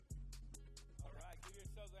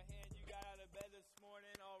those a hand. You got out of bed this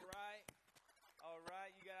morning, all right? All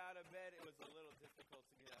right, you got out of bed. It was a little difficult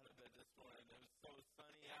to get out of bed this morning. It was so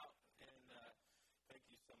sunny out, and thank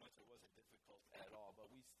you so much. It wasn't difficult at all, but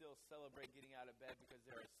we still celebrate getting out of bed because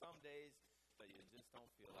there are some days that you just don't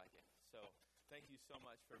feel like it. So thank you so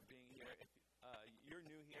much for being here. If you're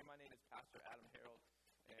new here, my name is Pastor Adam Harold,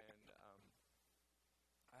 and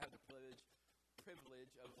I have the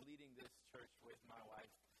privilege of leading this church with my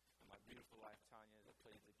wife, my beautiful wife Tanya, that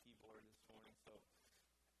plays the keyboard this morning so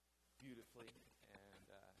beautifully, and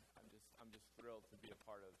I'm just thrilled to be a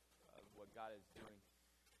part of what God is doing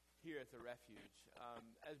here at the Refuge.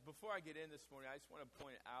 Before I get in this morning, I just want to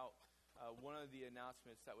point out one of the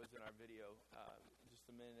announcements that was in our video just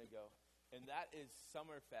a minute ago, and that is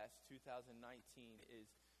Summerfest 2019 is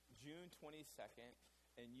June 22nd,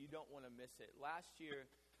 and you don't want to miss it. Last year,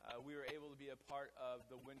 we were able to be a part of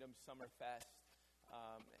the Wyndham Summerfest,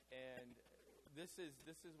 and this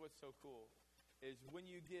is what's so cool, is when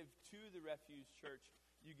you give to the Refuge Church,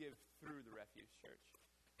 you give through the Refuge Church.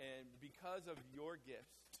 And because of your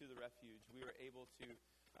gifts to the Refuge, we were able to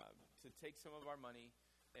take some of our money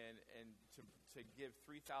and to give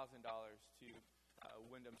 $3,000 to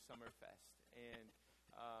Wyndham Summerfest.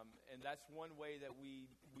 And that's one way that we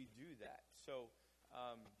do that. So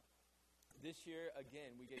this year,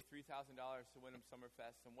 again, we gave $3,000 to Wyndham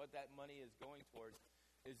Summerfest, and what that money is going towards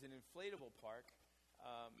is an inflatable park.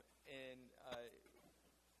 And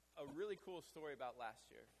a really cool story about last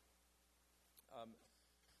year.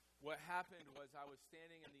 What happened was I was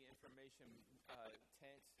standing in the information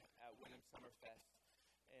tent at Wyndham Summerfest,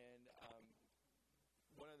 and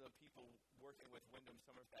one of the people working with Wyndham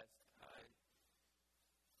Summerfest,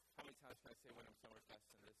 how many times can I say Wyndham Summerfest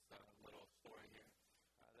in this little story here?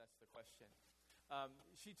 That's the question.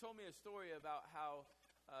 She told me a story about how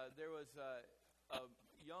there was a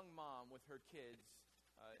young mom with her kids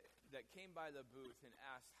that came by the booth and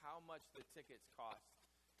asked how much the tickets cost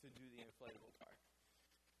to do the inflatable park.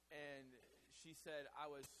 And she said,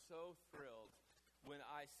 I was so thrilled when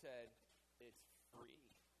I said, it's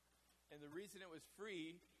free. And the reason it was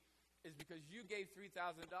free is because you gave $3,000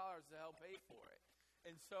 to help pay for it.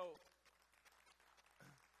 And so,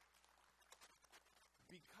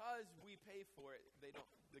 because we pay for it,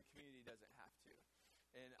 the community doesn't have to.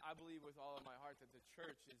 And I believe with all of my heart that the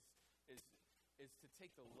church is to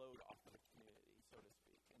take the load off of the community, so to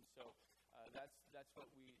speak. And so that's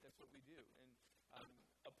what we do. And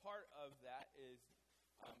a part of that is,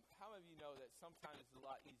 how many of you know that sometimes it's a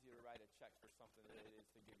lot easier to write a check for something than it is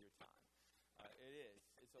to give your time? It is.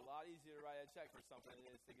 It's a lot easier to write a check for something than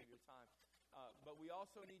it is to give your time. But we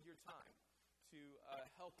also need your time to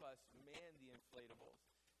help us man the inflatables.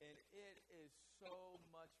 And it is so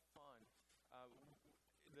much fun.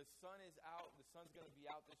 The sun is out. The sun's going to be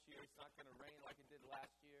out this year. It's not going to rain like it did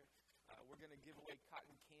last year. We're going to give away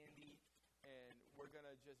cotton candy, and we're going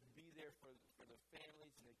to just be there for the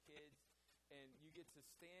families and the kids. And you get to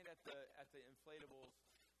stand at the inflatables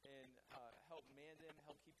and help man them,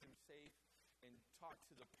 help keep them safe, and talk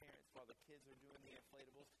to the parents while the kids are doing the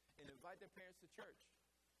inflatables, and invite their parents to church.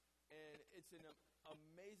 And it's an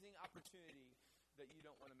amazing opportunity that you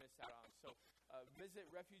don't want to miss out on. So visit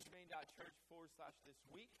refugemain.church/this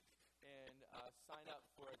week and sign up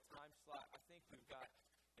for a time slot. I think we've got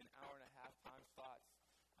an hour and a half time slots,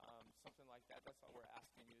 something like that. That's all we're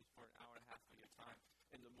asking you, is for an hour and a half of your time.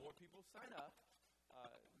 And the more people sign up,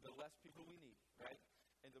 the less people we need, right?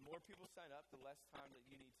 And the more people sign up, the less time that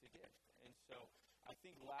you need to give. And so I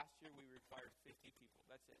think last year we required 50 people.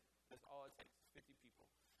 That's it. That's all it takes, 50 people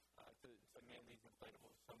to man these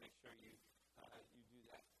inflatables. So make sure you do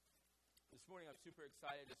that. This morning I'm super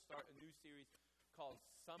excited to start a new series called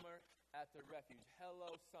Summer at the Refuge.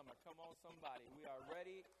 Hello, summer. Come on, somebody. We are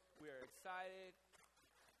ready. We are excited.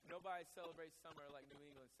 Nobody celebrates summer like New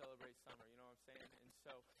England celebrates summer. You know what I'm saying? And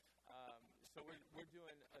so we're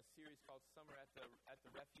doing a series called Summer at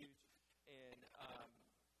the Refuge, and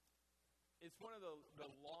it's one of the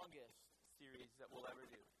longest series that we'll ever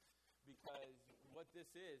do, because what this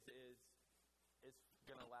is it's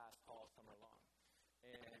going to last all summer long.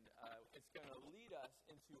 And it's going to lead us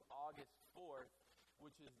into August 4th,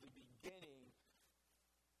 which is the beginning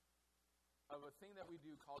of a thing that we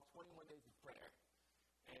do called 21 Days of Prayer.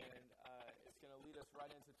 And it's going to lead us right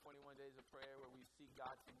into 21 Days of Prayer, where we seek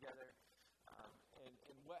God together.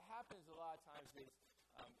 And what happens a lot of times is,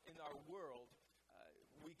 in our world,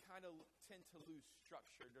 we kind of tend to lose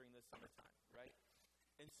structure during the summertime, right?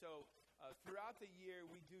 And so throughout the year,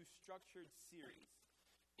 we do structured series.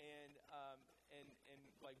 And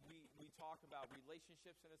like we talk about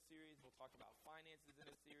relationships in a series. We'll talk about finances in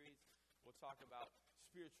a series. We'll talk about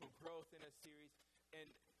spiritual growth in a series. And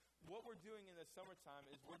what we're doing in the summertime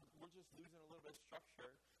is we're just losing a little bit of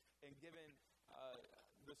structure and giving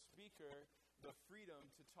the speaker the freedom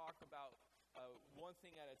to talk about one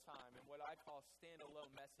thing at a time, and what I call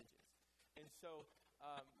standalone messages. And so,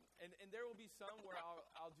 and there will be some where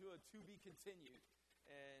I'll do a to be continued,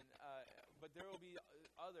 and but there will be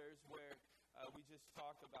others where we just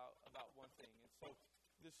talk about one thing. And so,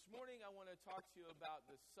 this morning I want to talk to you about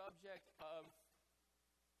the subject of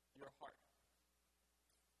your heart.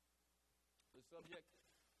 The subject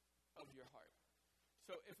of your heart.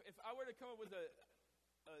 So, if I were to come up with a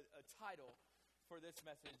title for this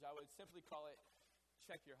message, I would simply call it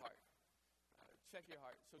 "Check Your Heart." Check your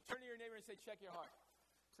heart. So turn to your neighbor and say, "Check your heart."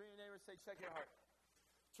 Turn to your neighbor and say, "Check your heart."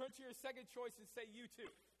 Turn to your second choice and say, "You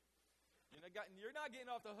too." You're not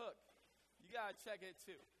getting off the hook. You got to check it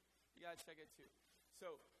too. You got to check it too.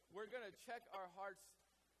 So we're going to check our hearts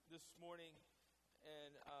this morning,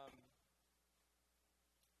 and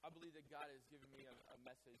I believe that God has given me a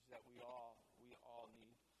message that we all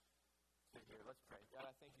need to hear. Let's pray. God,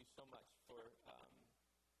 I thank you so much for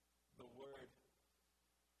the word,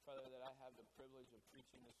 Father, that I have the privilege of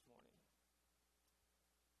preaching this morning.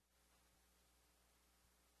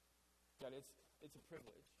 God, it's a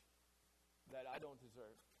privilege that I don't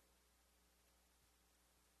deserve.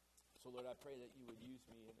 So, Lord, I pray that you would use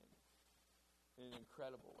me in an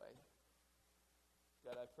incredible way.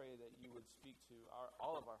 God, I pray that you would speak to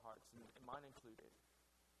all of our hearts, and mine included.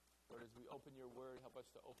 Lord, as we open your word, help us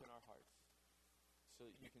to open our hearts so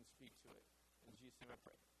that you can speak to it. In Jesus' name I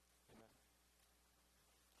pray. Amen.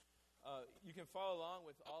 You can follow along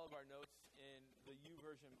with all of our notes in the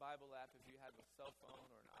YouVersion Bible app if you have a cell phone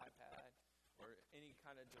or an iPad or any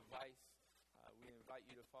kind of device. We invite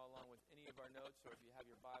you to follow along with any of our notes, or if you have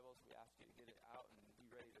your Bibles, we ask you to get it out and be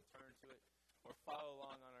ready to turn to it, or follow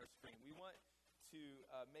along on our screen. We want to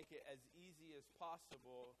make it as easy as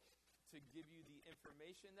possible to give you the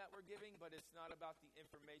information that we're giving, but it's not about the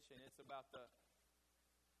information, it's about the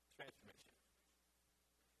transformation.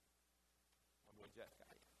 My boy Jeff got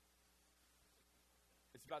it.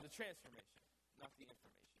 It's about the transformation, not the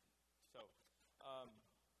information. So,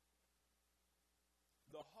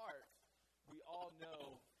 the heart, we all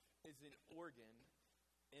know, is an organ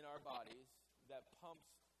in our bodies that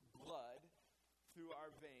pumps blood through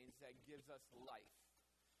our veins that gives us life.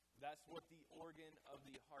 That's what the organ of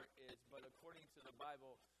the heart is. But according to the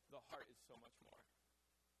Bible, the heart is so much more.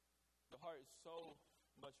 The heart is so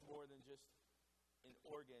much more than just an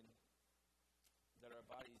organ that our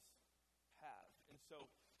bodies have. And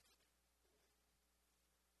so,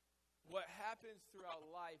 what happens throughout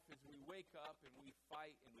life is we wake up and we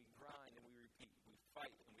fight and we grind and we repeat. We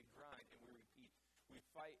fight and we grind and we repeat. We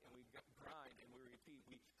fight and we grind and we repeat.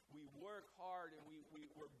 We work hard and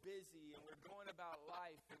we're busy and we're going about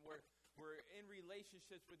life and we're in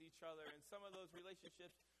relationships with each other. And some of those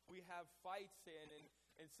relationships we have fights in,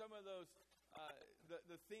 and some of those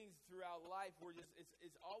the things throughout life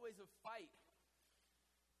it's always a fight.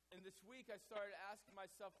 And this week I started asking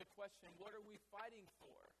myself the question, what are we fighting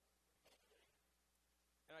for?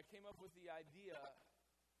 And I came up with the idea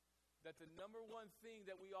that the number one thing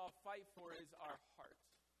that we all fight for is our heart.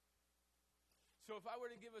 So if I were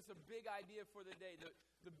to give us a big idea for the day,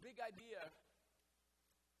 the big idea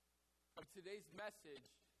of today's message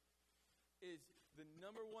is the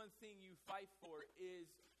number one thing you fight for is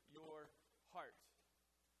your heart.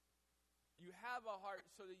 You have a heart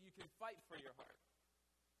so that you can fight for your heart.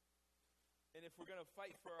 And if we're going to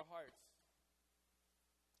fight for our hearts,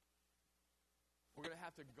 we're going to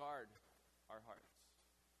have to guard our hearts.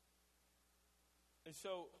 And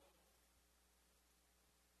so,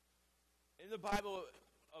 in the Bible,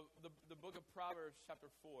 the book of Proverbs,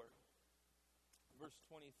 chapter 4, verse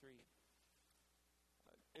 23,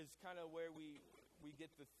 is kind of where we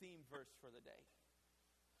get the theme verse for the day.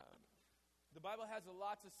 The Bible has a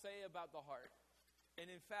lot to say about the heart.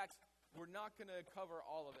 And in fact, we're not going to cover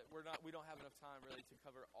all of it. We don't have enough time really to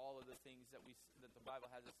cover all of the things that the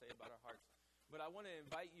Bible has to say about our hearts. But I want to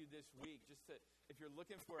invite you this week, just to, if you're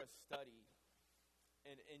looking for a study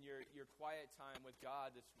in your quiet time with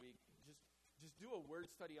God this week, just do a word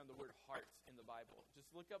study on the word heart in the Bible.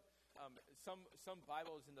 Just look up, some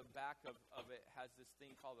Bibles in the back of it has this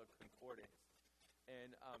thing called a concordance.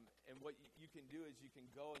 And what you can do is you can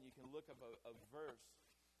go and you can look up a verse,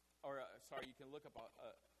 you can look up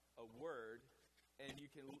a word, and you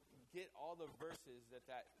can get all the verses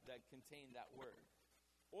that contain that word.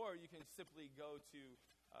 Or you can simply go to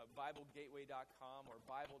BibleGateway.com or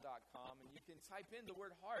Bible.com, and you can type in the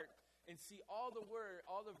word heart and see all the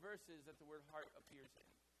verses that the word heart appears in.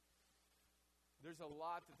 There's a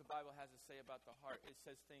lot that the Bible has to say about the heart. It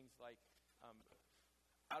says things like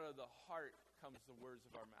out of the heart comes the words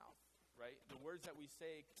of our mouth, right? The words that we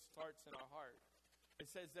say starts in our heart. It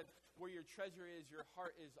says that where your treasure is, your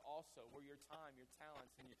heart is also. Where your time, your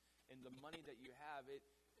talents, and the money that you have,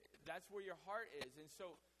 that's where your heart is. And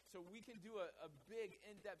so we can do a big,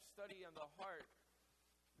 in-depth study on the heart,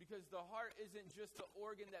 because the heart isn't just the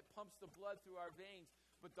organ that pumps the blood through our veins,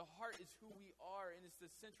 but the heart is who we are, and it's the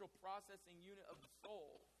central processing unit of the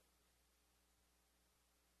soul.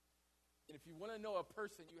 And if you want to know a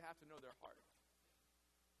person, you have to know their heart.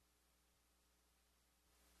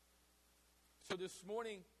 So this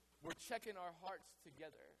morning, we're checking our hearts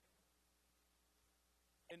together.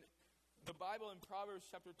 And the Bible in Proverbs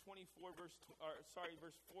chapter 24, verse 4,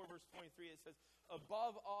 verse 23, it says,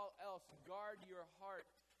 above all else, guard your heart,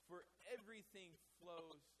 for everything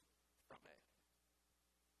flows from it.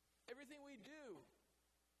 Everything we do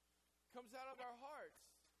comes out of our hearts.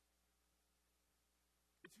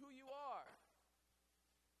 It's who you are.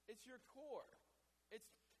 It's your core.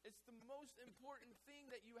 It's the most important thing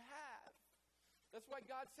that you have. That's why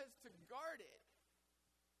God says to guard it.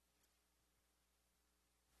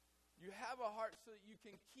 You have a heart so that you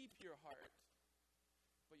can keep your heart.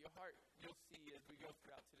 But your heart, you'll see as we go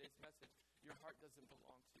throughout today's message, your heart doesn't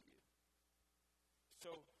belong to you.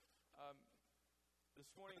 So, this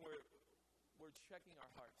morning we're checking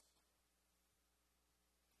our hearts.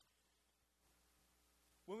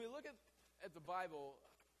 When we look at the Bible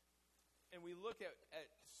and we look at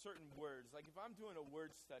certain words, like if I'm doing a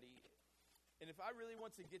word study, and if I really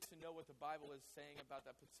want to get to know what the Bible is saying about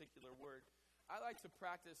that particular word, I like to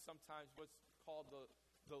practice sometimes what's called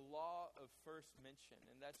the law of first mention,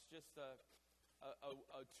 and that's just a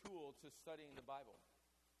tool to studying the Bible.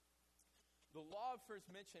 The law of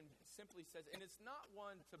first mention simply says, and it's not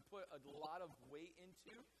one to put a lot of weight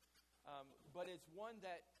into, but it's one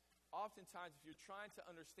that oftentimes if you're trying to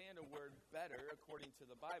understand a word better according to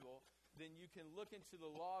the Bible, then you can look into the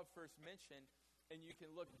law of first mention, and you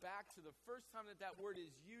can look back to the first time that word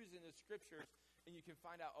is used in the scriptures, and you can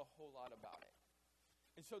find out a whole lot about it.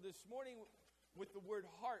 And so this morning, with the word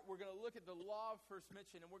heart, we're going to look at the law of first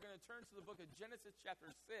mention, and we're going to turn to the book of Genesis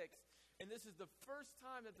chapter 6, and this is the first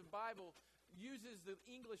time that the Bible uses the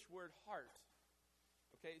English word heart.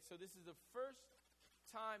 Okay, so this is the first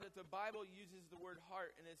time that the Bible uses the word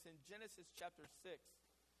heart, and it's in Genesis chapter 6,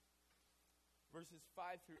 verses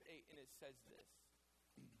 5 through 8, and it says this.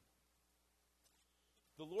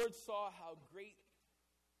 The Lord saw how great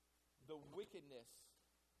the wickedness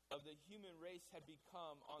of the human race had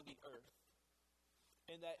become on the earth,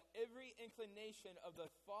 and that every inclination of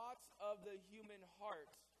the thoughts of the human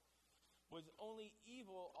heart was only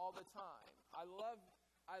evil all the time. I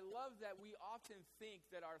love that we often think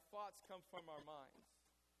that our thoughts come from our minds.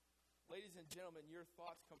 Ladies and gentlemen, your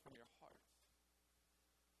thoughts come from your heart.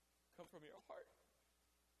 Come from your heart.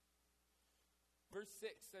 Verse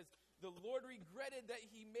 6 says, the Lord regretted that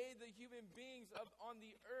he made the human beings on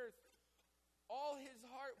the earth. All his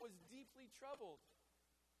heart was deeply troubled.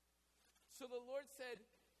 So the Lord said,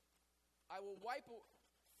 I will wipe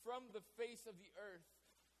from the face of the earth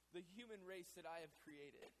the human race that I have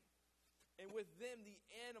created, and with them the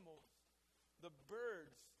animals, the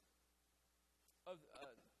birds of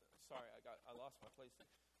I lost my place there.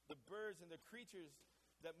 The birds and the creatures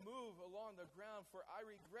that move along the ground, for I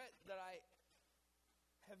regret that I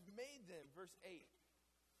have made them. Verse 8.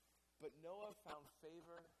 But Noah found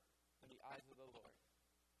favor in the eyes of the Lord.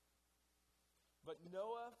 But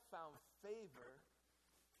Noah found favor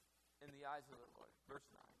in the eyes of the Lord. Verse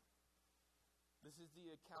 9. This is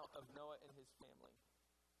the account of Noah and his family.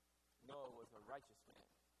 Noah was a righteous man,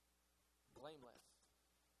 blameless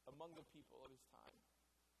among the people of his time.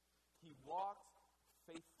 He walked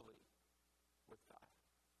faithfully with God.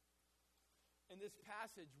 In this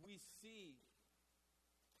passage, we see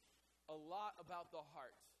a lot about the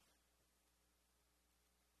heart.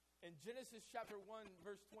 In Genesis chapter 1,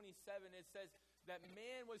 verse 27, it says that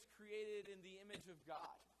man was created in the image of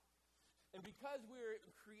God. And because we're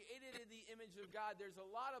created in the image of God, there's a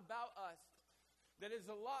lot about us that is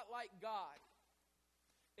a lot like God.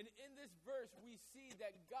 And in this verse, we see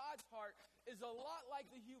that God's heart is a lot like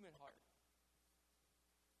the human heart.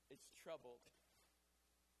 It's troubled.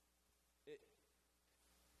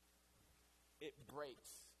 It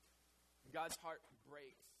breaks. God's heart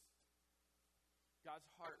breaks. God's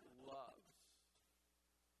heart loves.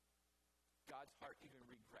 God's heart even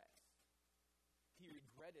regrets. He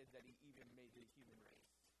regretted that he even made the human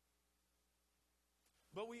race.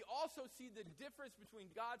 But we also see the difference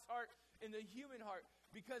between God's heart and the human heart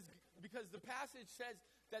because the passage says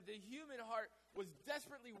that the human heart was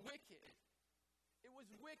desperately wicked. It was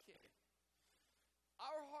wicked.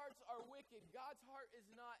 Our hearts are wicked. God's heart is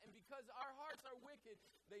not. And because our hearts are wicked,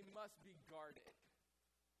 they must be guarded.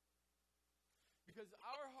 Because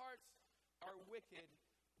our hearts are wicked,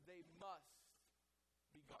 they must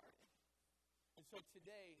be guarded. And so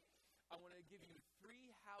today, I want to give you 3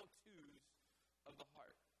 how-tos of the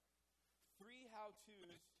heart. 3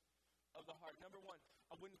 how-tos of the heart. Number 1,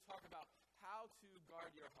 I want to talk about how to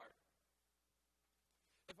guard your heart.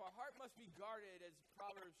 If our heart must be guarded, as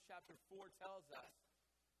Proverbs chapter 4 tells us,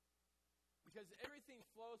 because everything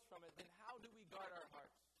flows from it, then how do we guard our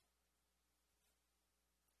hearts?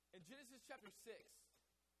 In Genesis chapter 6,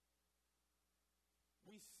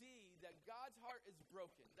 we see that God's heart is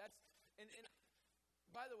broken. And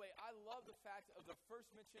by the way, I love the fact of the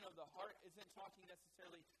first mention of the heart isn't talking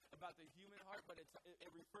necessarily about the human heart, but it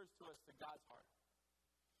refers to us to God's heart.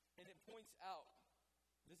 And it points out,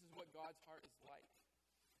 this is what God's heart is like.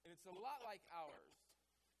 And it's a lot like ours.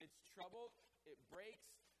 It's troubled, it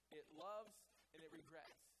breaks, it loves, and it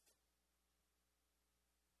regrets.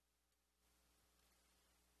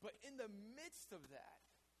 But in the midst of that,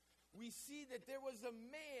 we see that there was a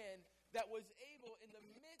man that was able, in the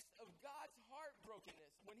midst of God's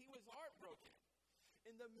heartbrokenness, when he was heartbroken,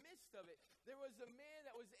 in the midst of it, there was a man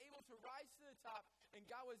that was able to rise to the top, and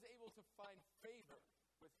God was able to find favor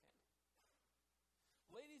with him.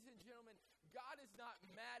 Ladies and gentlemen, God is not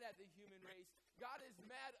mad at the human race. God is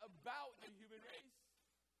mad about the human race.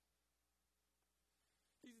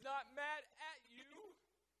 He's not mad at you.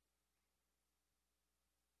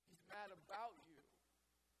 He's mad about you.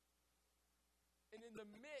 And in the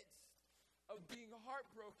midst of being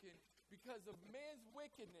heartbroken because of man's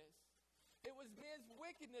wickedness, it was man's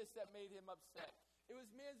wickedness that made him upset. It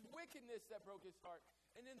was man's wickedness that broke his heart.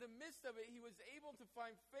 And in the midst of it, he was able to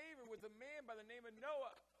find favor with a man by the name of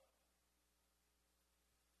Noah.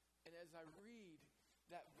 And as I read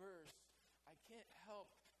that verse, I can't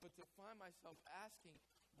help but to find myself asking,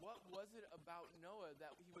 what was it about Noah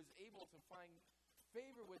that he was able to find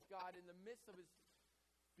favor with God in the midst of his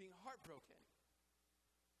being heartbroken?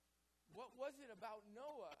 What was it about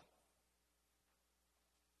Noah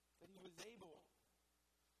that he was able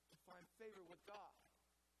to find favor with God?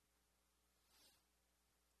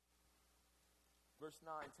 Verse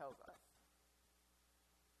 9 tells us,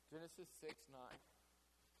 Genesis 6:9.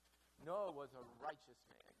 Noah was a righteous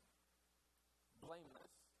man,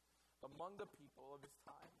 blameless, among the people of his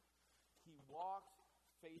time. He walked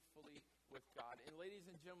faithfully with God. And ladies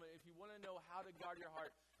and gentlemen, if you want to know how to guard your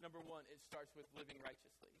heart, number 1, it starts with living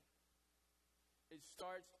righteously. It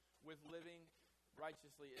starts with living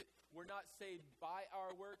righteously. We're not saved by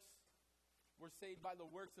our works. We're saved by the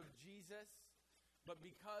works of Jesus. But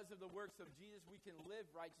because of the works of Jesus, we can live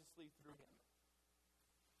righteously through him.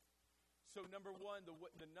 So number 1,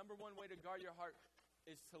 the number 1 way to guard your heart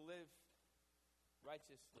is to live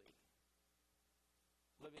righteously.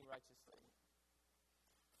 Living righteously.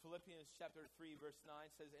 Philippians chapter 3 verse 9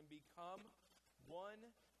 says, and become one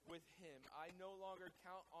with him. I no longer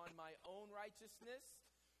count on my own righteousness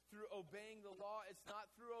through obeying the law. It's not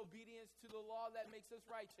through obedience to the law that makes us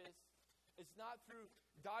righteous. It's not through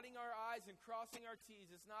dotting our I's and crossing our T's.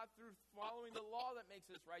 It's not through following the law that makes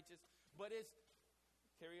us righteous. But it's,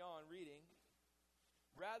 carry on reading,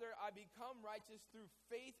 rather I become righteous through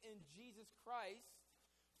faith in Jesus Christ,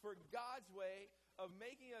 for God's way of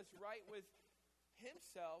making us right with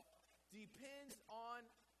himself depends on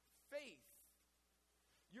faith.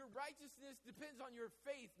 Your righteousness depends on your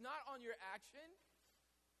faith, not on your action.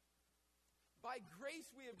 By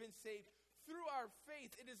grace we have been saved through our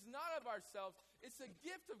faith. It is not of ourselves. It's a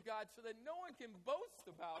gift of God so that no one can boast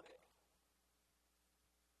about it.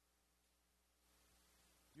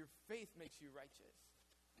 Your faith makes you righteous,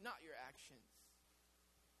 not your actions.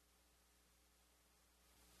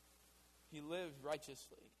 He lived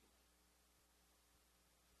righteously.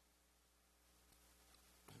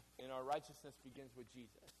 And our righteousness begins with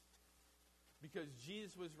Jesus. Because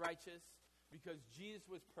Jesus was righteous, because Jesus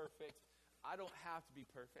was perfect, I don't have to be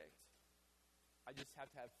perfect. I just have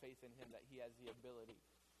to have faith in him that he has the ability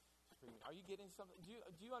to free me. Are you getting something? Do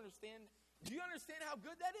you understand? Do you understand how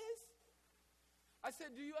good that is? I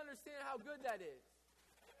said, do you understand how good that is?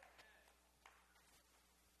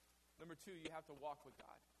 Number 2, you have to walk with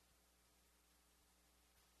God.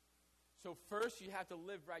 So first, you have to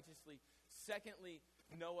live righteously. Secondly,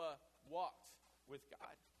 Noah walked with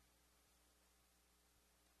God.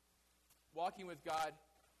 Walking with God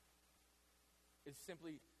is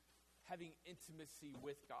simply having intimacy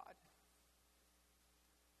with God.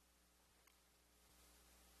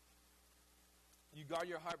 You guard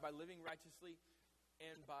your heart by living righteously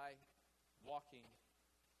and by walking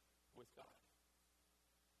with God.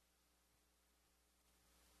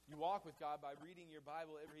 walk with God by reading your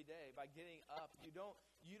Bible every day, by getting up. You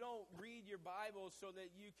don't read your Bible so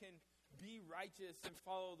that you can be righteous and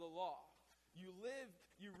follow the law. You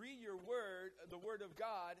read your word, the word of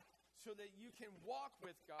God, so that you can walk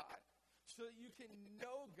with God, so that you can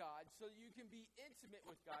know God, so that you can be intimate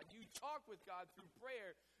with God. You talk with God through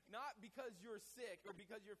prayer, not because you're sick or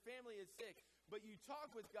because your family is sick, but you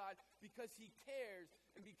talk with God because He cares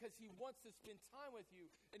and because He wants to spend time with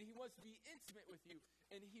you and He wants to be intimate with you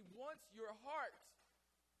and He wants your heart.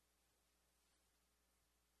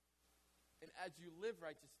 And as you live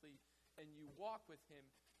righteously and you walk with Him,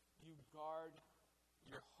 you guard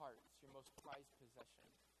your heart, your most prized possession.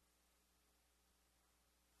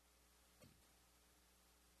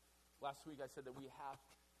 Last week I said that we have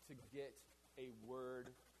to get a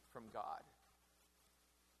word from God.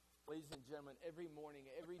 Ladies and gentlemen, every morning,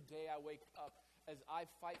 every day I wake up, as I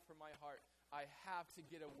fight for my heart, I have to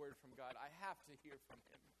get a word from God. I have to hear from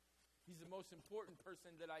Him. He's the most important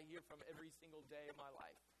person that I hear from every single day of my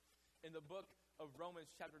life. In the book of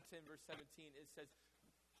Romans chapter 10, verse 17, it says,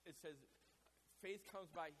 faith comes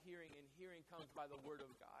by hearing, and hearing comes by the word of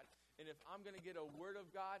God. And if I'm going to get a word of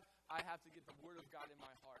God, I have to get the word of God in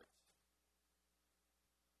my heart.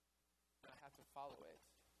 And I have to follow it.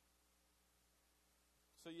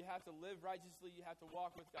 So you have to live righteously, you have to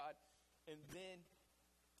walk with God. And then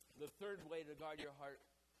the third way to guard your heart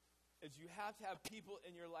is you have to have people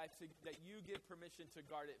in your life that you give permission to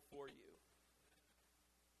guard it for you.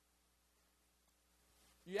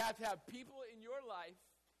 You have to have people in your life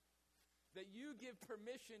that you give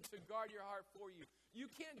permission to guard your heart for you. You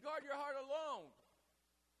can't guard your heart alone.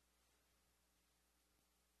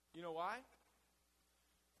 You know why?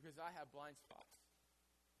 Because I have blind spots.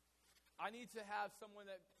 I need to have someone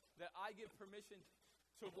that I give permission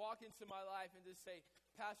to walk into my life and just say,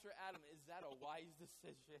 Pastor Adam, is that a wise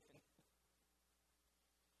decision?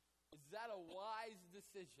 Is that a wise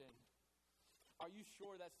decision? Are you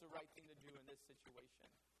sure that's the right thing to do in this situation?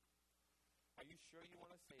 Are you sure you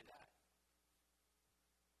want to say that?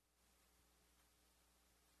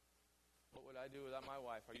 What would I do without my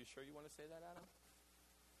wife? Are you sure you want to say that, Adam?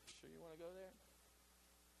 Sure you want to go there?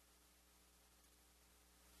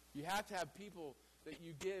 You have to have people that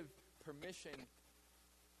you give permission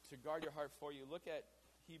to guard your heart for you. Look at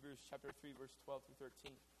Hebrews chapter 3, verse 12 through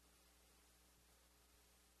 13.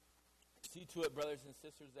 See to it, brothers and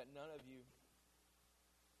sisters, that none of you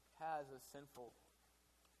has a sinful,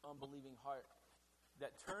 unbelieving heart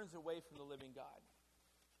that turns away from the living God.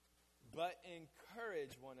 But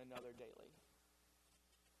encourage one another daily.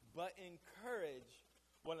 But encourage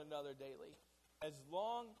one another daily. As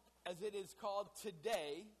long as it is called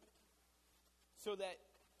today, so that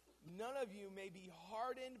none of you may be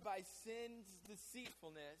hardened by sin's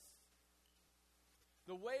deceitfulness.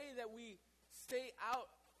 The way that we stay out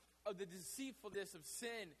of the deceitfulness of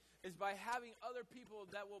sin is by having other people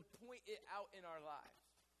that will point it out in our lives.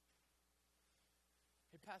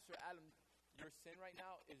 Hey, Pastor Adam, your sin right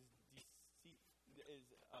now is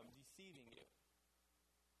deceiving you.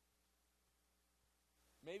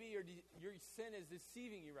 Maybe your sin is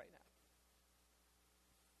deceiving you right now.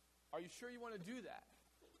 Are you sure you want to do that?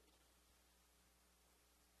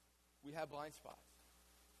 We have blind spots.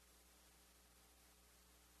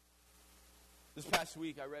 This past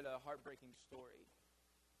week, I read a heartbreaking story.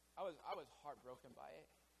 I was heartbroken by it.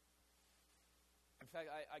 In fact,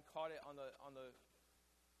 I caught it on the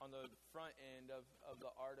front end of the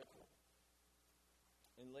article,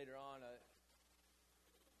 and later on,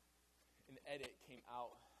 an edit came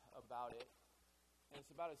out about it, and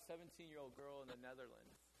it's about a 17-year-old girl in the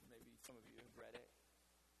Netherlands. Maybe some of you have read it.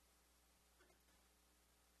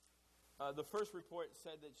 The first report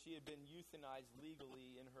said that she had been euthanized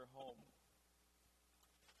legally in her home.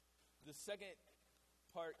 The second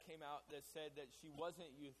part came out that said that she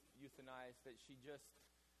wasn't euthanized, that she just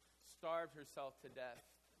starved herself to death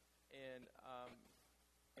and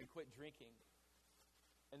quit drinking.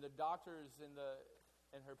 And the doctors and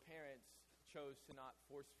her parents chose to not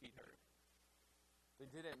force feed her.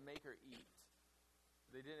 They didn't make her eat.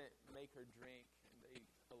 They didn't make her drink, and they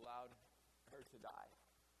allowed her to die.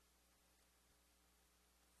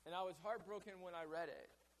 And I was heartbroken when I read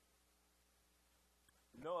it.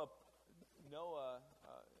 Noah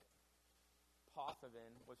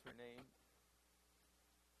Pothoven was her name.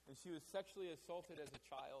 And she was sexually assaulted as a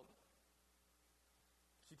child.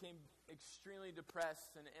 She became extremely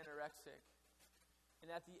depressed and anorexic.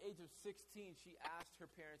 And at the age of 16, she asked her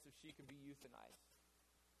parents if she could be euthanized.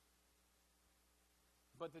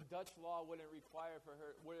 But the Dutch law wouldn't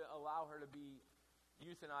allow her to be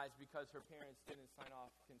euthanized because her parents didn't sign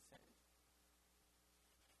off consent.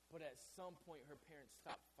 But at some point, her parents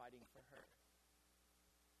stopped fighting fighting for her.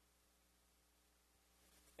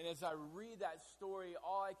 And as I read that story,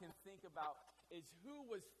 all I can think about is who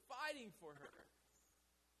was fighting for her.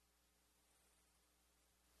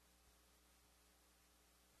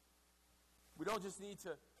 We don't just need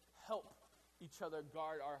to help each other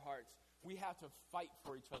guard our hearts. We have to fight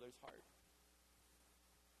for each other's heart.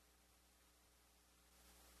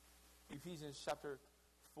 Ephesians chapter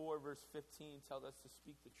 4, verse 15 tells us to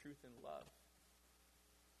speak the truth in love.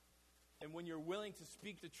 And when you're willing to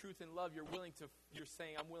speak the truth in love, you're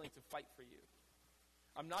saying, I'm willing to fight for you.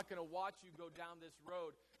 I'm not going to watch you go down this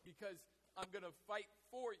road because I'm going to fight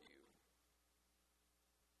for you.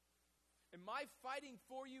 And my fighting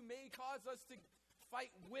for you may cause us to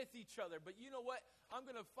fight with each other. But you know what? I'm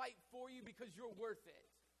going to fight for you because you're worth it.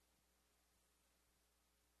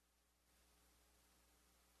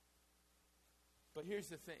 But here's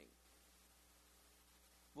the thing.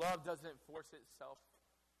 Love doesn't force itself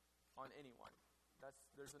on anyone.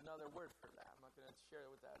 There's another word for that. I'm not going to share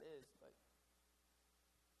what that is. But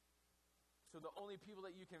so the only people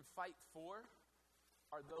that you can fight for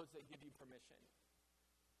are those that give you permission.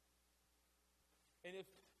 And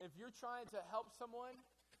if you're trying to help someone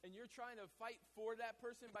and you're trying to fight for that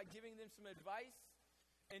person by giving them some advice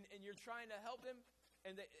and you're trying to help them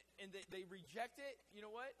and they reject it, you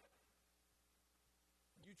know what?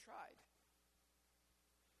 You tried.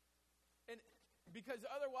 And because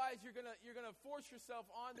otherwise you're gonna force yourself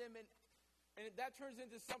on them and that turns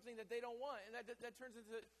into something that they don't want. And that turns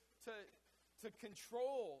into to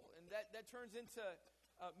control, and that turns into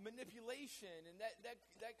manipulation, and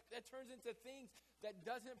that turns into things that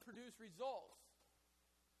doesn't produce results.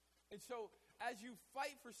 And so as you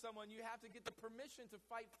fight for someone, you have to get the permission to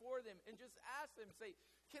fight for them and just ask them, say,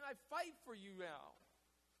 can I fight for you now?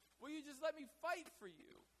 Will you just let me fight for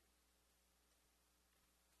you?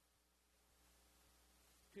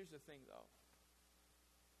 Here's the thing, though.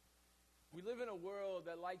 We live in a world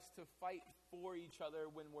that likes to fight for each other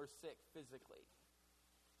when we're sick physically.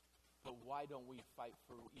 But why don't we fight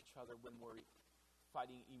for each other when we're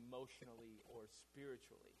fighting emotionally or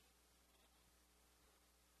spiritually?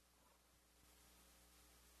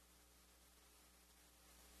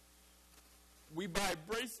 We buy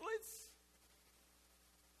bracelets.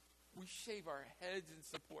 We shave our heads in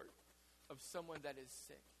support of someone that is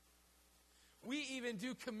sick. We even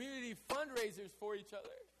do community fundraisers for each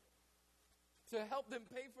other to help them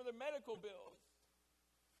pay for their medical bills.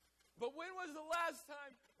 But when was the last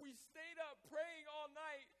time we stayed up praying all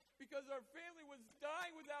night because our family was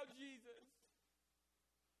dying without Jesus?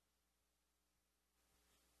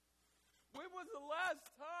 When was the last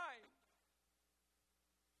time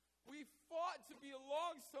we fought to be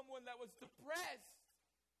along someone that was depressed?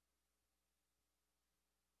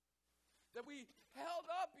 That we held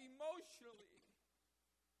up emotionally?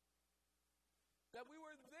 That we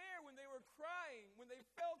were there when they were crying, when they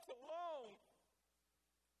felt alone?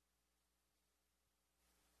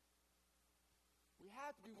 We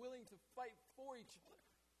have to be willing to fight for each other.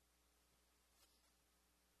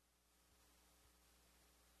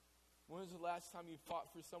 When was the last time you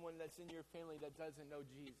fought for someone that's in your family that doesn't know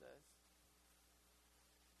Jesus?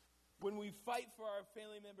 When we fight for our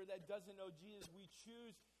family member that doesn't know Jesus, we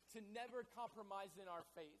choose to never compromise in our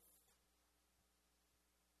faith.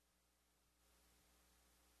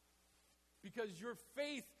 Because your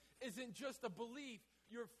faith isn't just a belief.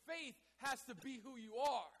 Your faith has to be who you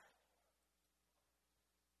are.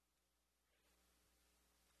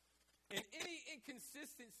 And any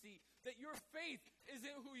inconsistency that your faith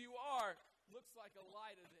isn't who you are looks like a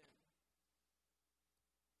lie to them.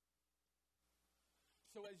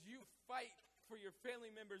 So as you fight for your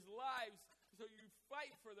family members' lives, so you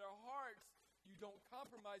fight for their hearts, you don't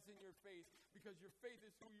compromise in your faith because your faith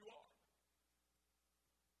is who you are.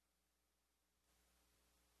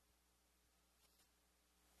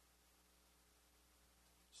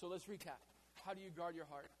 So let's recap. How do you guard your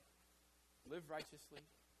heart? Live righteously.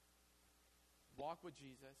 Walk with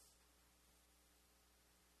Jesus.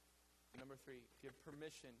 Number 3, give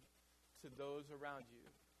permission to those around you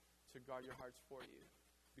to guard your hearts for you.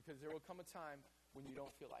 Because there will come a time when you don't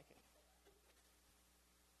feel like it.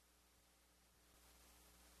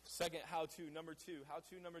 Second, how-to, number 2.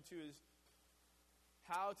 How-to number 2 is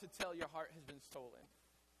how to tell your heart has been stolen.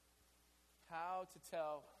 How to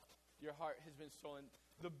tell your heart has been stolen.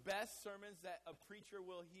 The best sermons that a preacher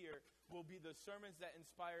will hear will be the sermons that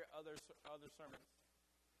inspire other sermons.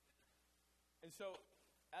 And so,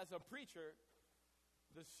 as a preacher,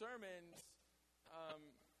 the sermons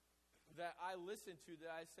that I listen to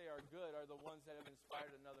that I say are good are the ones that have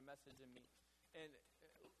inspired another message in me. And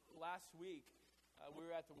last week, We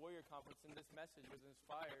were at the Warrior Conference, and this message was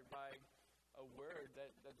inspired by a word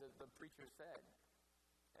that the preacher said.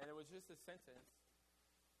 And it was just a sentence.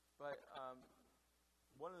 But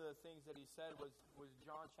one of the things that he said was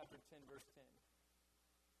John chapter 10, verse 10.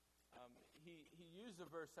 He used a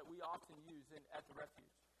verse that we often use at the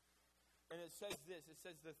Refuge. And it says this. It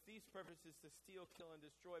says, the thief's purpose is to steal, kill, and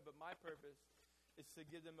destroy, but my purpose is to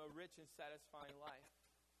give them a rich and satisfying life.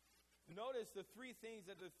 Notice the three things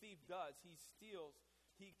that the thief does. He steals,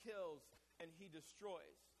 he kills, and he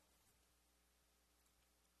destroys.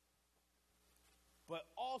 But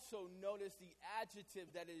also notice the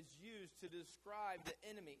adjective that is used to describe the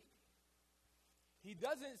enemy. He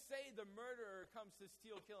doesn't say the murderer comes to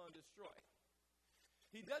steal, kill, and destroy.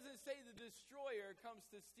 He doesn't say the destroyer comes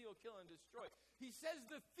to steal, kill, and destroy. He says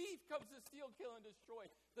the thief comes to steal, kill, and destroy.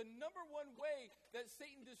 The number one way that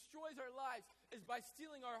Satan destroys our lives is by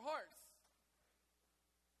stealing our hearts.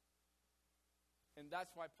 And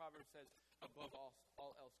that's why Proverbs says, above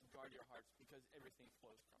all else, guard your hearts, because everything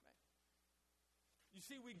flows from it. You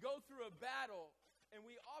see, we go through a battle, and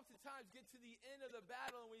we oftentimes get to the end of the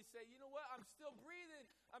battle, and we say, you know what, I'm still breathing,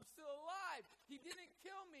 I'm still alive, he didn't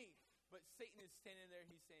kill me. But Satan is standing there,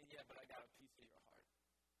 he's saying, yeah, but I got a piece of your heart.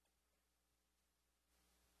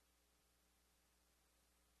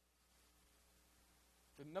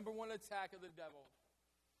 The number one attack of the devil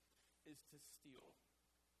is to steal.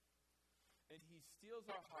 And he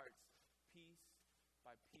steals our hearts piece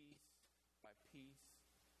by piece by piece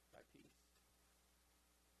by piece.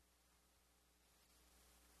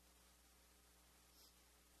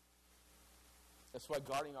 That's why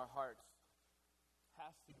guarding our hearts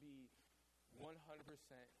has to be 100%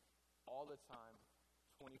 all the time,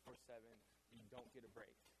 24/7. You don't get a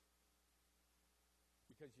break.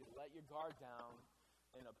 Because you let your guard down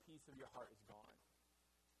and a piece of your heart is gone.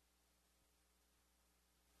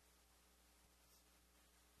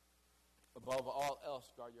 Above all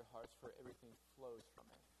else, guard your hearts, for everything flows from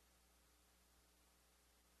it.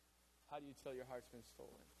 How do you tell your heart's been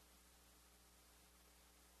stolen?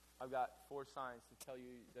 I've got 4 signs to tell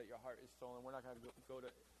you that your heart is stolen. We're not going to go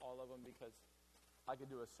to all of them because I could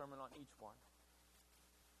do a sermon on each one.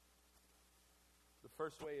 The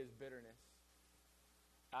first way is bitterness.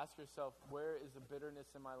 Ask yourself, where is the bitterness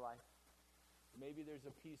in my life? Maybe there's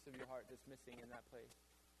a piece of your heart that's missing in that place.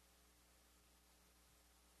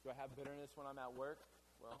 Do I have bitterness when I'm at work?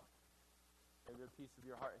 Well, maybe a piece of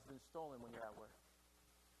your heart has been stolen when you're at work.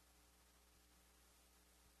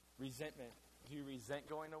 Resentment. Do you resent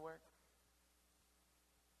going to work?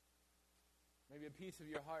 Maybe a piece of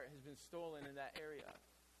your heart has been stolen in that area.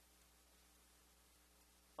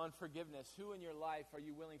 Unforgiveness. Who in your life are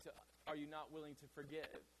you not willing to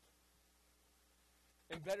forgive?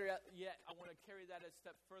 And better yet, I want to carry that a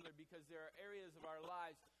step further, because there are areas of our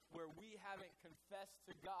lives where we haven't confessed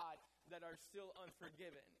to God that are still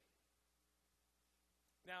unforgiven.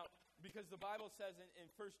 Now, because the Bible says in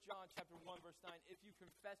 1 John chapter 1, verse 9, if you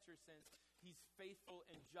confess your sins, he's faithful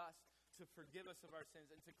and just to forgive us of our sins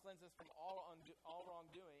and to cleanse us from all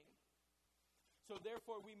wrongdoing. So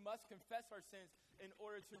therefore, we must confess our sins in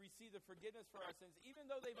order to receive the forgiveness for our sins. Even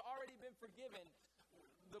though they've already been forgiven,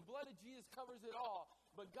 the blood of Jesus covers it all.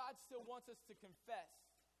 But God still wants us to confess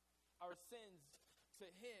our sins to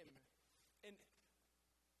him. In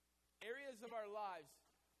areas of our lives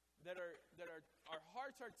that our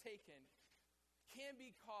hearts are taken can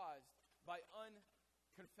be caused by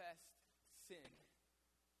unconfessed sin.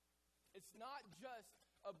 It's not just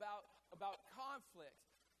about conflict.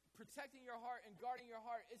 Protecting your heart and guarding your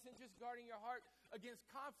heart isn't just guarding your heart against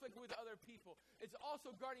conflict with other people. It's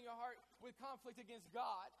also guarding your heart with conflict against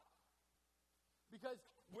God. Because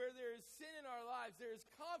where there is sin in our lives, there is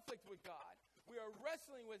conflict with God. We are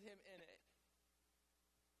wrestling with him in it.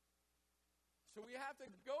 So we have to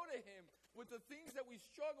go to him with the things that we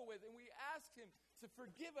struggle with, and we ask him to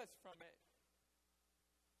forgive us from it.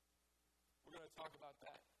 We're going to talk about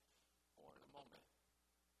that more in a moment.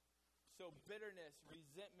 So bitterness,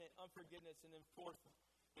 resentment, unforgiveness, and then fourth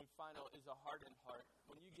and final is a hardened heart.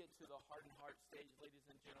 When you get to the hardened heart stage, ladies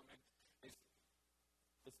and gentlemen,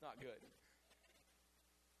 it's not good.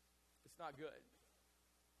 It's not good.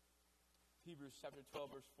 Hebrews chapter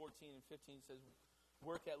 12, verse 14 and 15 says,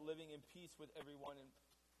 work at living in peace with everyone and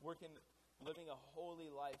work in living a holy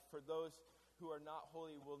life, for those who are not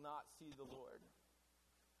holy will not see the Lord.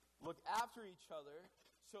 Look after each other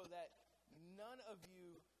so that none of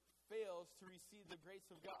you fails to receive the grace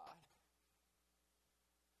of God.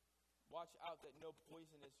 Watch out that no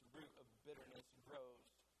poisonous root of bitterness grows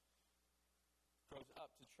up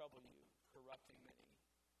to trouble you, corrupting many.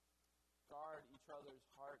 Guard each other's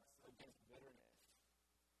hearts against bitterness.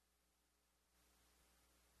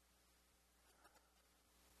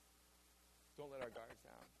 Don't let our guards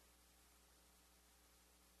down.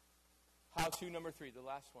 How-to number 3, the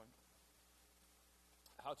last one.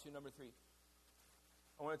 How-to number 3.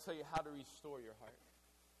 I want to tell you how to restore your heart.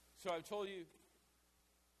 So I've told you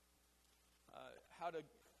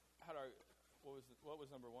what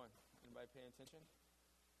was number 1? Anybody paying attention?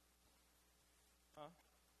 Huh?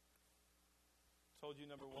 Told you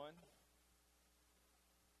number 1.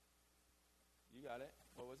 You got it.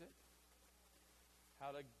 What was it?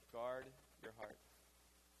 How to guard your heart.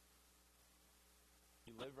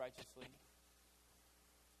 You live righteously.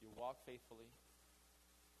 You walk faithfully.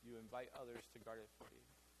 You invite others to guard it for you.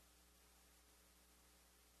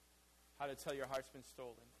 How to tell your heart's been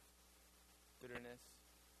stolen. Bitterness,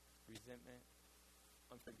 resentment,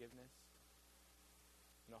 unforgiveness,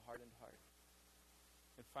 and a hardened heart.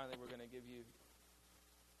 And finally, we're going to give you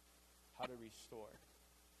how to restore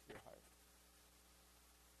your heart.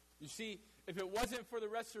 You see, if it wasn't for the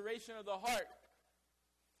restoration of the heart,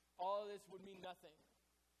 all of this would mean nothing.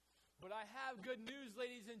 But I have good news,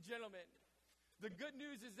 ladies and gentlemen. The good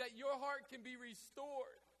news is that your heart can be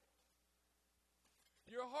restored.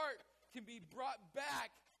 Your heart can be brought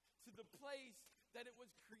back to the place that it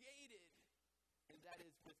was created, and that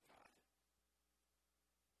is with God.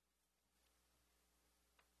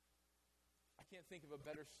 I can't think of a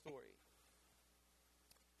better story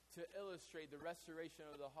to illustrate the restoration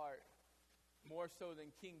of the heart more so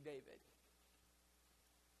than King David.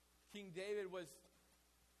 King David was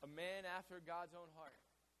a man after God's own heart.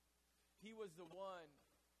 He was the one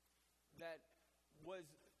that was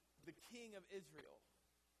the king of Israel.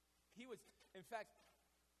 He was, in fact,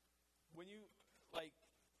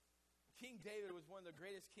 King David was one of the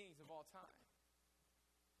greatest kings of all time.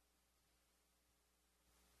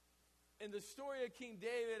 And the story of King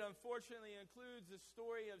David, unfortunately, includes the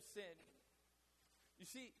story of sin. You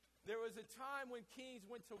see, there was a time when kings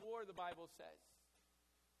went to war, the Bible says.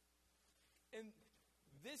 And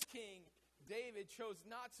this king, David, chose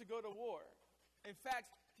not to go to war. In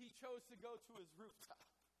fact, he chose to go to his rooftop.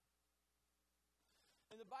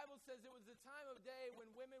 And the Bible says it was the time of day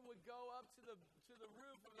when women would go up to the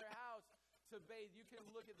roof of their house to bathe. You can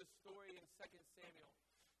look at the story in 2 Samuel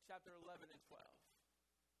chapter 11 and 12.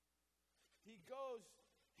 He goes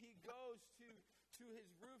to his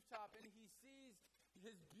rooftop and he sees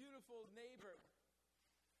his beautiful neighbor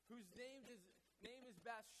whose name is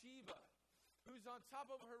Bathsheba, who's on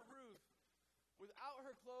top of her roof without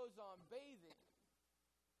her clothes on, bathing.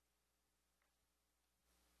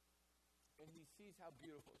 And he sees how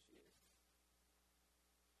beautiful she is.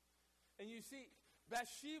 And you see,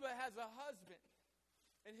 Bathsheba has a husband.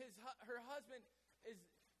 And her husband is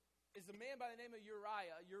a man by the name of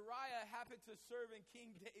Uriah. Uriah happened to serve in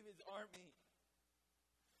King David's army.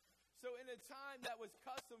 So in a time that was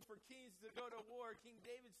custom for kings to go to war, King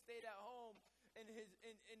David stayed at home, and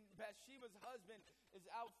Bathsheba's husband is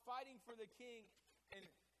out fighting for the king, and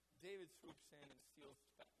David swoops in and steals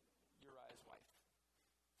Uriah's wife.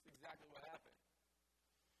 That's exactly what happened.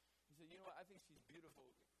 He said, you know what, I think she's beautiful.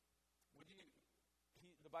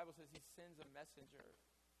 The Bible says he sends a messenger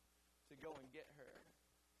to go and get her.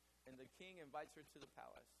 And the king invites her to the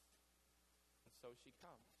palace. And so she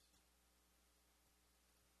comes.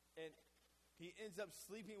 And he ends up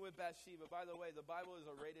sleeping with Bathsheba. By the way, the Bible is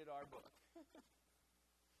a rated R book.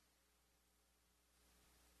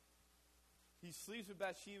 He sleeps with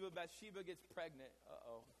Bathsheba. Bathsheba gets pregnant.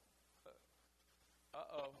 Uh-oh.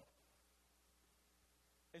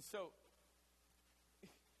 And so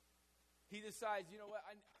he decides, you know what,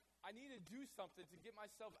 I need to do something to get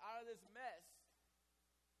myself out of this mess.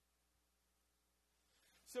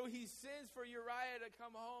 So he sends for Uriah to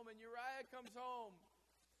come home, and Uriah comes home,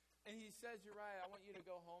 and he says, Uriah, I want you to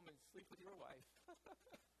go home and sleep with your wife.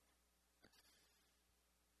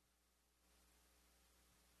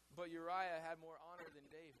 But Uriah had more honor than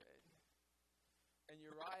David. And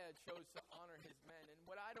Uriah chose to honor his men. And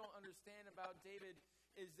what I don't understand about David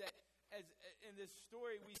is that as in this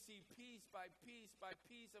story we see piece by piece by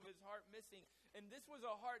piece of his heart missing. And this was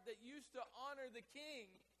a heart that used to honor the king.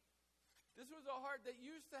 This was a heart that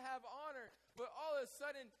used to have honor, but all of a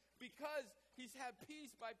sudden, because he's had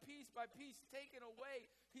piece by piece by piece taken away,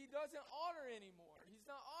 he doesn't honor anymore. He's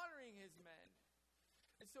not honoring his men.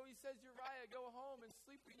 And so he says, Uriah, go home and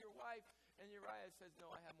sleep with your wife. And Uriah says, no,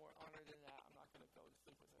 I have more honor than that. I'm not going to go and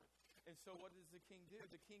sleep with her. And so what does the king do?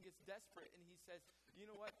 The king gets desperate, and he says, you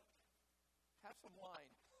know what? Have some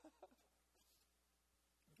wine.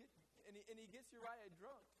 And he gets Uriah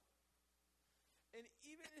drunk. And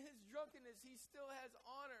even in his drunkenness, he still has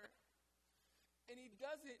honor. And he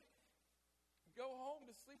doesn't go home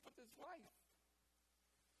to sleep with his wife.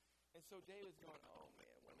 And so David's going, oh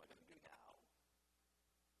man, what am I going to do now?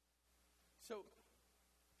 So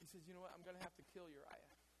he says, you know what? I'm going to have to kill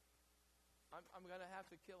Uriah. I'm going to have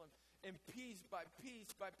to kill him. And piece by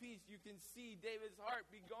piece by piece, you can see David's heart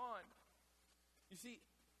be gone. You see,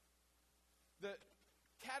 the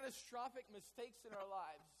catastrophic mistakes in our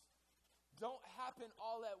lives don't happen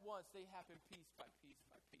all at once. They happen piece by piece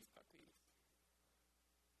by piece by piece.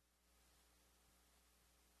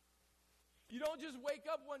 You don't just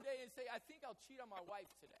wake up one day and say, I think I'll cheat on my wife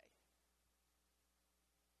today.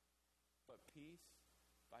 But piece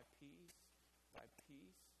by piece by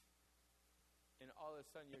piece, and all of a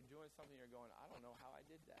sudden you're doing something, you're going, I don't know how I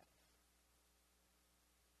did that.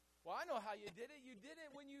 Well, I know how you did it. You did it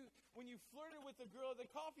when you flirted with the girl at the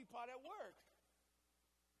coffee pot at work.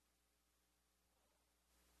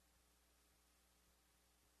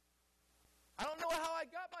 I don't know how I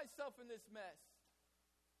got myself in this mess.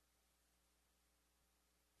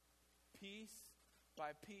 Piece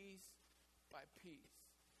by piece by piece.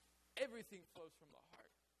 Everything flows from the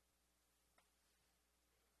heart.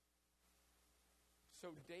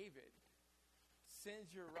 So David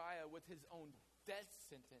sends Uriah with his own death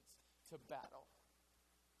sentence to battle.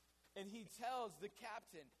 And he tells the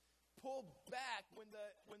captain, pull back when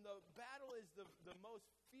the battle is the most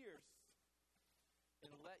fierce, and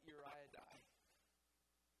let Uriah die.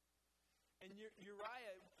 And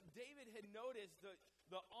Uriah, David had noticed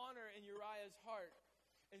the honor in Uriah's heart.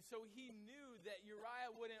 And so he knew that Uriah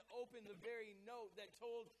wouldn't open the very note that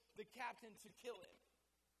told the captain to kill him.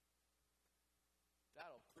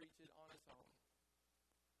 That'll preach it on its own.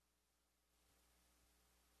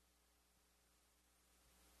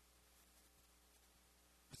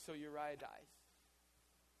 So Uriah dies.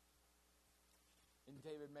 And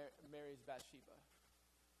David marries Bathsheba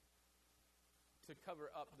to cover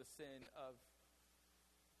up the sin of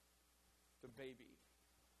the baby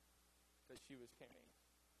that she was carrying.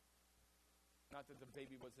 Not that the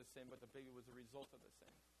baby was the sin, but the baby was the result of the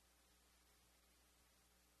sin.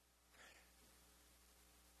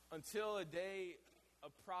 Until a day,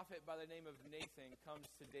 a prophet by the name of Nathan comes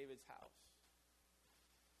to David's house.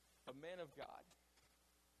 A man of God.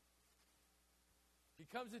 He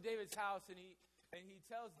comes to David's house and he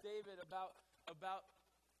tells David about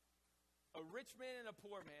a rich man and a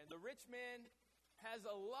poor man. The rich man has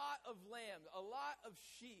a lot of lambs, a lot of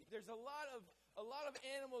sheep. There's a lot of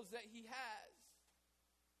animals that he has.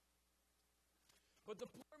 But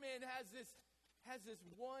the poor man has this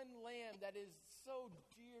one lamb that is so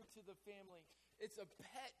dear to the family. It's a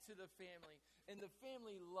pet to the family, and the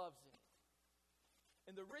family loves it.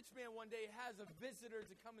 And the rich man one day has a visitor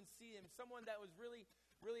to come and see him, someone that was really,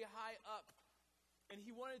 really high up, and he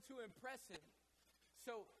wanted to impress him.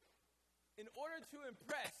 So, in order to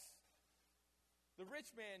impress, the rich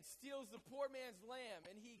man steals the poor man's lamb,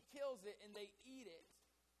 and he kills it, and they eat it.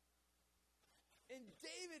 And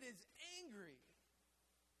David is angry.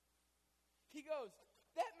 He goes,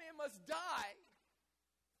 that man must die.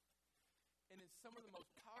 And in some of the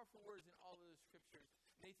most powerful words in all of the scriptures,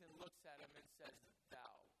 Nathan looks at him and says,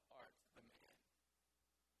 thou art the man.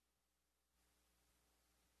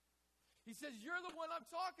 He says, you're the one I'm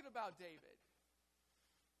talking about, David.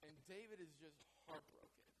 And David is just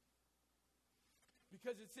heartbroken.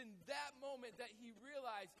 Because it's in that moment that he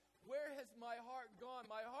realized, where has my heart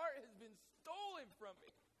gone? My heart has been stolen from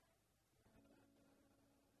me.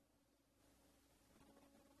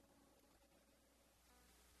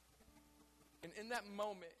 And in that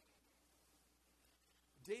moment,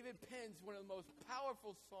 David pens one of the most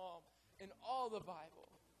powerful psalms in all the Bible.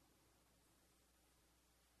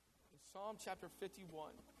 In Psalm chapter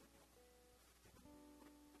 51,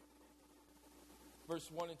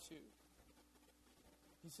 verse 1 and 2.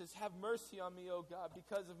 He says, have mercy on me, O God,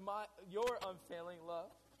 because of your unfailing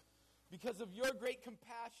love. Because of your great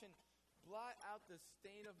compassion, blot out the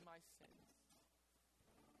stain of my sins.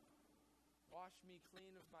 Wash me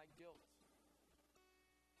clean of my guilt.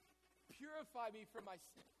 Purify me from my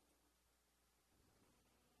sin.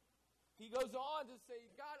 He goes on to say,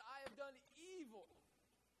 God, I have done evil.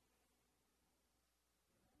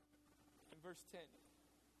 In verse 10,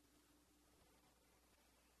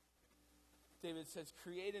 David says,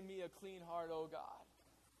 create in me a clean heart, O God,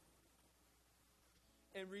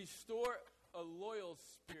 and restore a loyal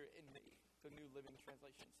spirit in me, the New Living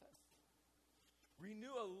Translation says.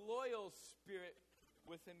 Renew a loyal spirit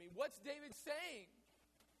within me. What's David saying?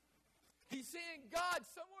 He's saying, God,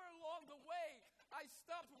 somewhere along the way, I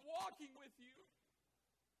stopped walking with you.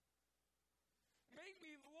 Make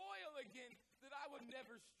me loyal again that I would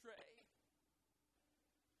never stray.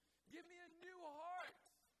 Give me a new heart.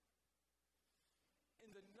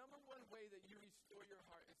 And the number one way that you restore your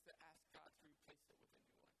heart is to ask God to replace it with a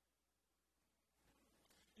new one.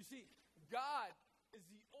 You see, God is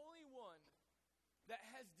the only one that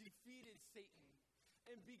has defeated Satan.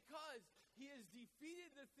 And because he has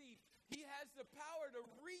defeated the thief, he has the power to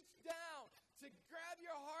reach down, to grab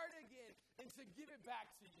your heart again, and to give it back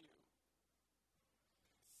to you.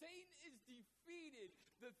 Satan is defeated.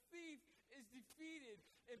 The thief is defeated.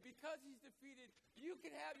 And because he's defeated, you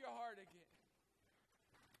can have your heart again.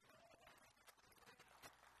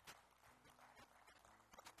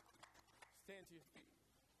 Stand to your feet.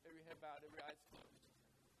 Every head bowed, every eye closed.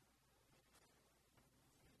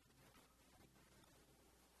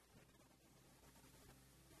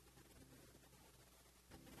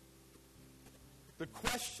 The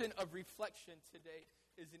question of reflection today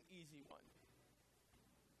is an easy one.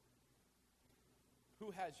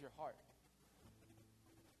 Who has your heart?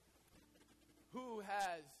 Who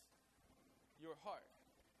has your heart?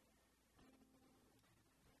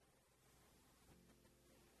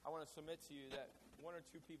 I want to submit to you that one or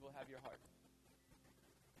two people have your heart.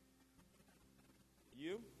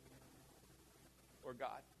 You or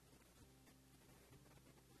God.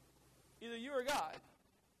 Either you or God.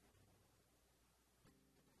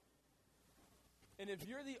 And if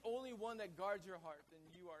you're the only one that guards your heart, then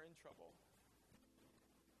you are in trouble.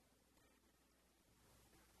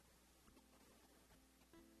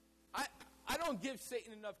 I don't give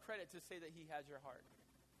Satan enough credit to say that he has your heart.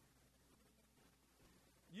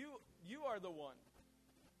 You are the one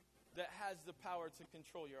that has the power to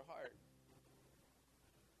control your heart.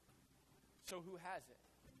 So who has it?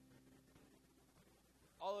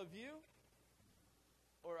 All of you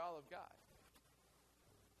or all of God?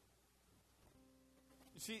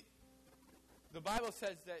 You see, the Bible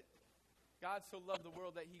says that God so loved the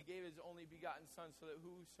world that he gave his only begotten Son so that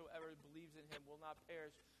whosoever believes in him will not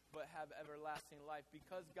perish but have everlasting life.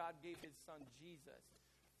 Because God gave his Son Jesus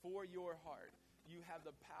for your heart, you have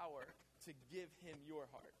the power to give him your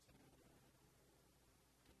heart.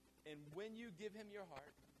 And when you give him your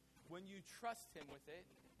heart, when you trust him with it,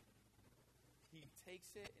 he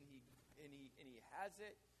takes it and he has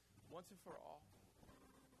it once and for all.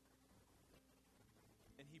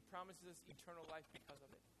 And he promises us eternal life because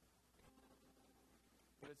of it.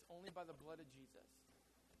 But it's only by the blood of Jesus.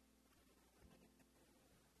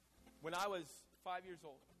 When I was 5 years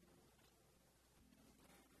old,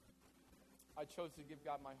 I chose to give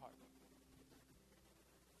God my heart.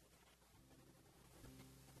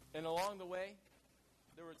 And along the way,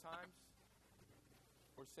 there were times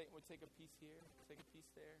where Satan would take a piece here, take a piece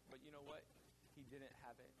there, but you know what? He didn't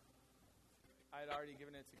have it. I had already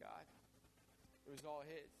given it to God. It was all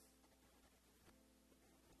his.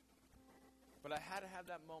 But I had to have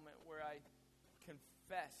that moment where I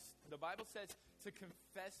confessed. The Bible says to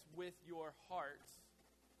confess with your heart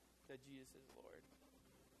that Jesus is Lord.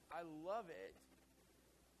 I love it.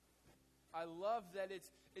 I love that it's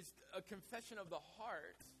a confession of the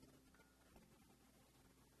heart.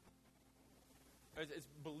 It's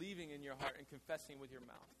believing in your heart and confessing with your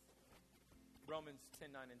mouth. Romans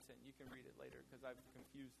 10:9 and 10. You can read it later because I've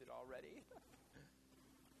confused it already.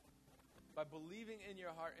 By believing in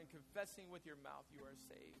your heart and confessing with your mouth, you are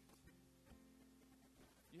saved.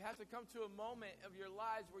 You have to come to a moment of your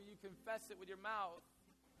lives where you confess it with your mouth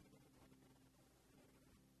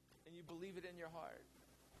and you believe it in your heart.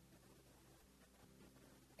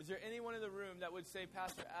 Is there anyone in the room that would say,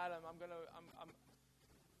 Pastor Adam, I've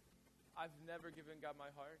never given God my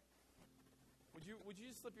heart? Would you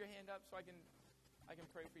just slip your hand up so I can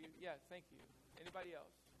pray for you? Yeah, thank you. Anybody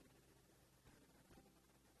else?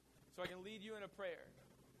 So I can lead you in a prayer.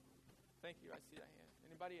 Thank you. I see that hand.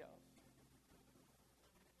 Anybody else?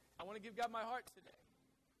 I want to give God my heart today.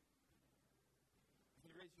 If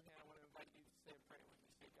you raise your hand, I want to invite you to say a prayer with me.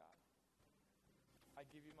 Say, God, I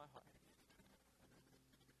give you my heart.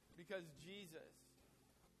 Because Jesus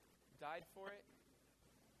died for it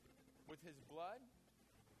with his blood,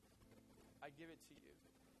 I give it to you.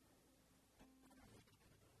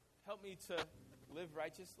 Help me to live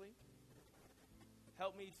righteously.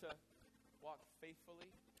 Help me to walk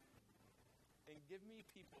faithfully. And give me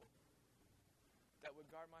people that would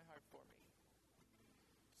guard my heart for me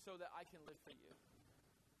so that I can live for you.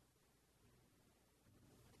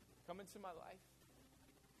 Come into my life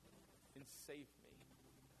and save me.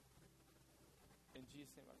 In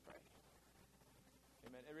Jesus' name I pray.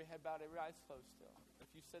 Amen. Every head bowed, every eye closed still.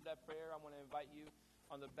 If you said that prayer, I want to invite you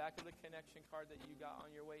on the back of the connection card that you got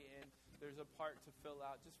on your way in. There's a part to fill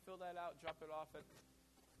out. Just fill that out, drop it off at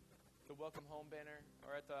the welcome home banner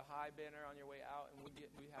or at the hi banner on your way out, and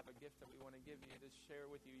we have a gift that we want to give you to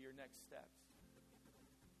share with you your next steps.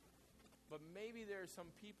 But maybe there are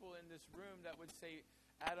some people in this room that would say,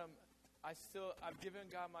 Adam, I've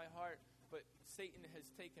given God my heart, But Satan has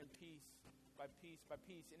taken piece by piece by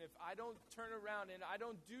piece. And if I don't turn around and I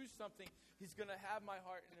don't do something, he's going to have my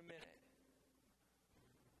heart in a minute.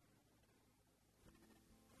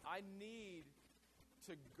 I need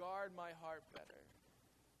to guard my heart better.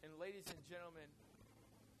 And ladies and gentlemen,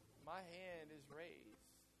 my hand is raised.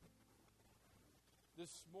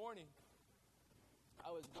 This morning,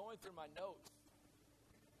 I was going through my notes.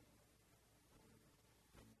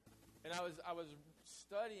 And I was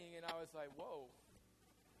studying, and I was like, whoa,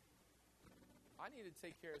 I need to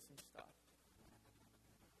take care of some stuff.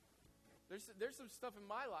 There's some stuff in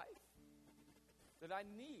my life that I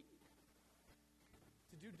need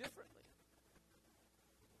to do differently.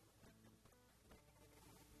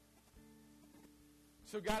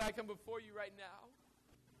 So God, I come before you right now,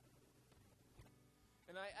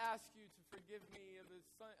 and I ask you to forgive me of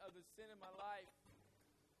the sin in my life,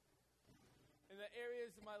 in the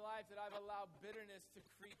areas of my life that I've allowed bitterness to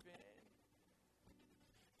creep in.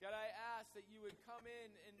 God, I ask that you would come in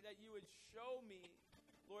and that you would show me,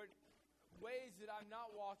 Lord, ways that I'm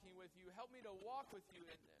not walking with you. Help me to walk with you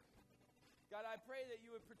in them. God, I pray that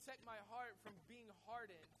you would protect my heart from being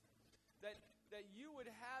hardened, that you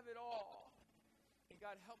would have it all. And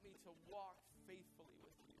God, help me to walk faithfully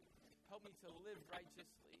with you. Help me to live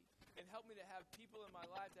righteously. And help me to have people in my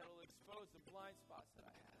life that will expose the blind spots that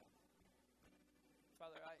I have.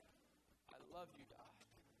 Father, I love you, God.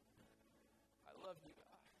 I love you,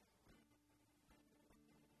 God.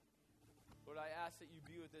 Lord, I ask that you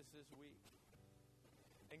be with us this week.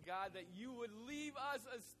 And God, that you would leave us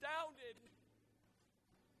astounded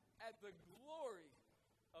at the glory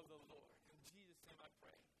of the Lord. In Jesus' name I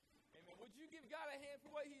pray. Amen. Would you give God a hand for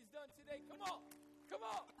what he's done today? Come on. Come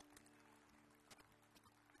on.